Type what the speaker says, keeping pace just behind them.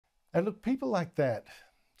And look, people like that,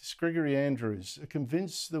 this Gregory Andrews, are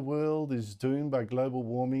convinced the world is doomed by global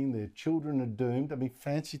warming, their children are doomed. I mean,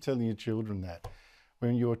 fancy telling your children that,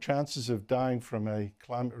 when your chances of dying from a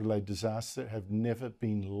climate-related disaster have never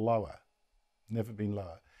been lower. Never been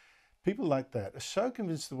lower. People like that are so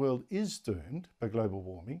convinced the world is doomed by global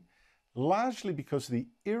warming, largely because of the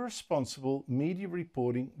irresponsible media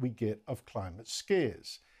reporting we get of climate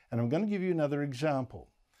scares. And I'm going to give you another example.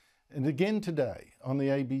 And again today on the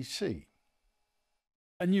ABC.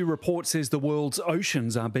 A new report says the world's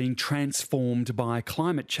oceans are being transformed by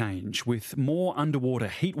climate change, with more underwater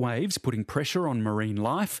heat waves putting pressure on marine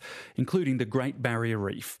life, including the Great Barrier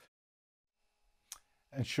Reef.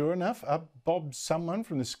 And sure enough, up bobs someone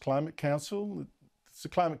from this Climate Council. It's the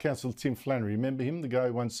Climate Council, Tim Flannery. Remember him? The guy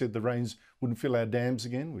who once said the rains wouldn't fill our dams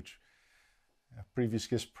again, which our previous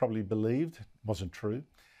guest probably believed. It wasn't true.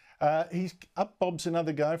 He's up bobs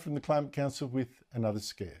another guy from the Climate Council with another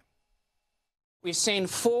scare. We've seen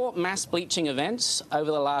 4 mass bleaching events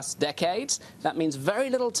over the last decade. That means very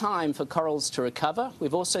little time for corals to recover.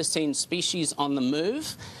 We've also seen species on the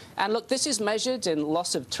move. And look, this is measured in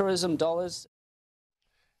loss of tourism dollars.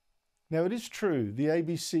 Now, it is true, the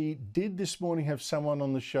ABC did this morning have someone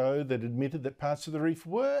on the show that admitted that parts of the reef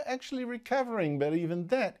were actually recovering, but even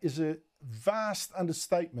that is a vast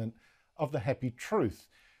understatement of the happy truth.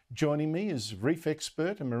 Joining me is reef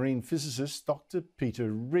expert and marine physicist, Dr.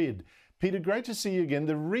 Peter Ridd. Peter, great to see you again.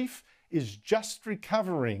 The reef is just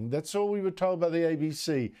recovering. That's all we were told by the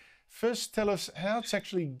ABC. First, tell us how it's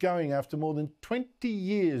actually going after more than 20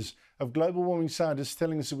 years of global warming scientists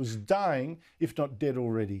telling us it was dying, if not dead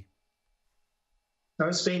already. No,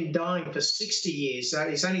 it's been dying for 60 years.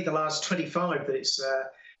 It's only the last 25 that it's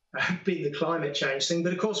been the climate change thing.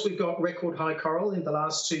 But of course, we've got record high coral in the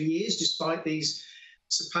last 2 years, despite these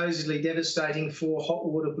supposedly devastating 4 hot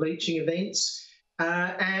water bleaching events.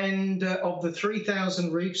 And of the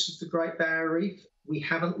 3,000 reefs of the Great Barrier Reef, we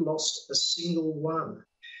haven't lost a single one.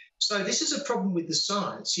 So this is a problem with the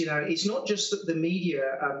science. You know, it's not just that the media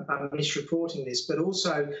are misreporting this, but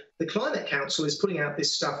also the Climate Council is putting out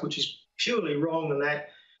this stuff which is purely wrong, and that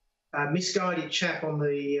misguided chap on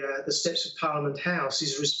the steps of Parliament House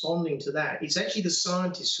is responding to that. It's actually the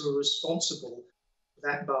scientists who are responsible for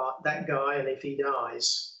that guy, and if he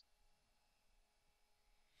dies.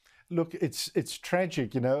 Look, it's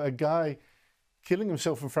tragic, you know, a guy killing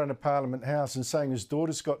himself in front of Parliament House and saying his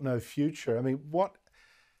daughter's got no future. I mean,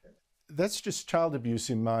 that's just child abuse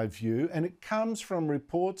in my view, and it comes from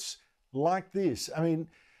reports like this. I mean,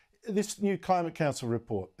 this new Climate Council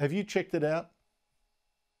report, have you checked it out?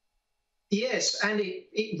 Yes, and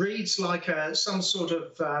it reads like some sort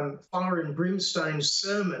of fire and brimstone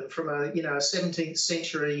sermon from a 17th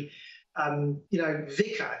century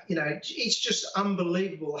vicar. You know, it's just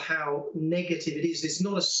unbelievable how negative it is. There's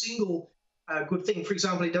not a single good thing. For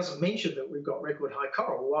example, it doesn't mention that we've got record high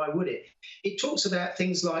coral. Why would it? It talks about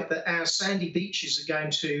things like that our sandy beaches are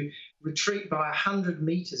going to retreat by 100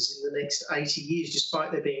 metres in the next 80 years,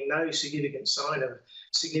 despite there being no significant sign of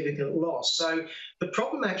significant loss. So the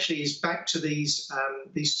problem actually is back to these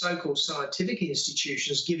so-called scientific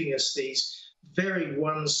institutions giving us these very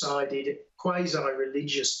one-sided,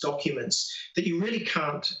 quasi-religious documents that you really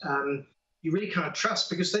can't trust,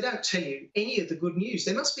 because they don't tell you any of the good news.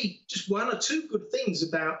 There must be just 1 or 2 good things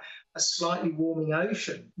about a slightly warming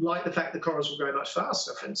ocean, like the fact the corals will grow much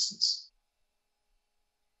faster, for instance.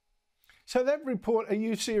 So that report, are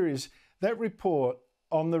you serious? That report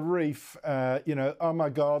on the reef, oh my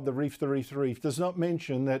God, the reef, does not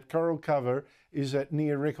mention that coral cover is at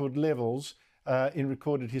near record levels in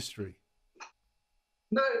recorded history.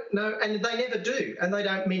 No, and they never do. And they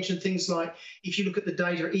don't mention things like, if you look at the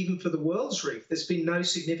data, even for the world's reef, there's been no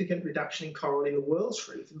significant reduction in coral in the world's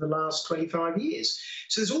reef in the last 25 years.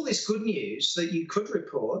 So there's all this good news that you could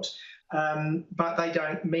report, but they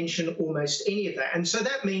don't mention almost any of that. And so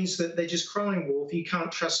that means that they're just crying wolf. You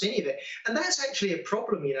can't trust any of it. And that's actually a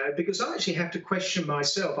problem, you know, because I actually have to question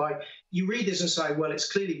myself. You read this and say, well,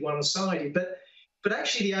 it's clearly one-sided, but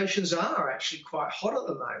actually the oceans are actually quite hot at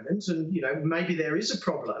the moment, and, you know, maybe there is a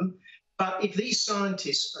problem. But if these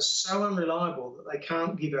scientists are so unreliable that they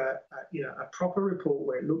can't give a proper report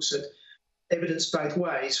where it looks at evidence both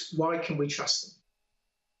ways, why can we trust them?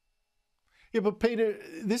 Yeah, but Peter,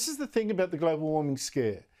 this is the thing about the global warming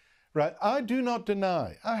scare, right? I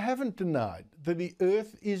haven't denied that the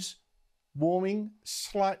Earth is warming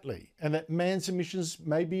slightly and that man's emissions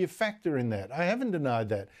may be a factor in that. I haven't denied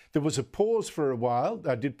that. There was a pause for a while,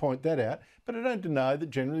 I did point that out, but I don't deny that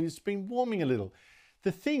generally it's been warming a little.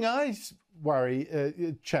 The thing I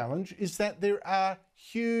challenge is that there are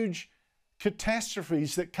huge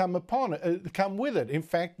catastrophes that come with it. In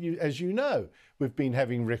fact, as you know, we've been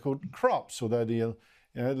having record crops, although the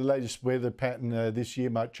latest weather pattern this year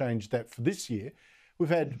might change that for this year. We've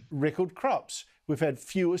had record crops. We've had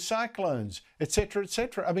fewer cyclones, etc.,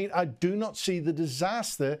 etc. I mean, I do not see the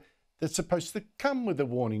disaster that's supposed to come with a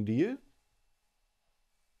warning. Do you?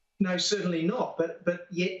 No, certainly not. But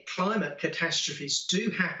yet climate catastrophes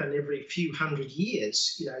do happen every few hundred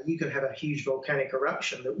years. You could have a huge volcanic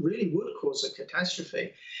eruption that really would cause a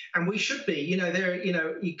catastrophe. And we should be,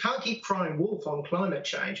 you can't keep crying wolf on climate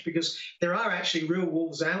change, because there are actually real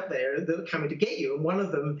wolves out there that are coming to get you. And one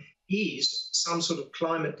of them is some sort of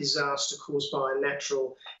climate disaster caused by a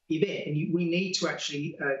natural event. And we need to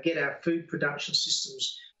actually get our food production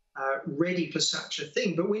systems ready for such a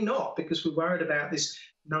thing. But we're not, because we're worried about this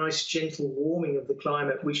nice, gentle warming of the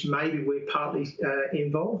climate, which maybe we're partly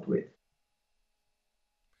involved with.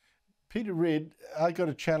 Peter Reid, I got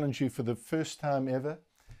to challenge you for the first time ever.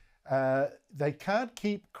 They can't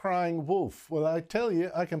keep crying wolf. Well, I tell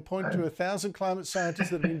you, I can point to 1,000 climate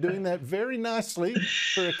scientists that have been doing that very nicely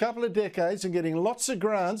for a couple of decades and getting lots of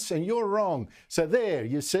grants, and you're wrong. So there,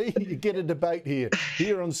 you see, you get a debate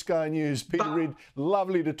here on Sky News. Peter Reid,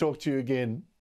 lovely to talk to you again.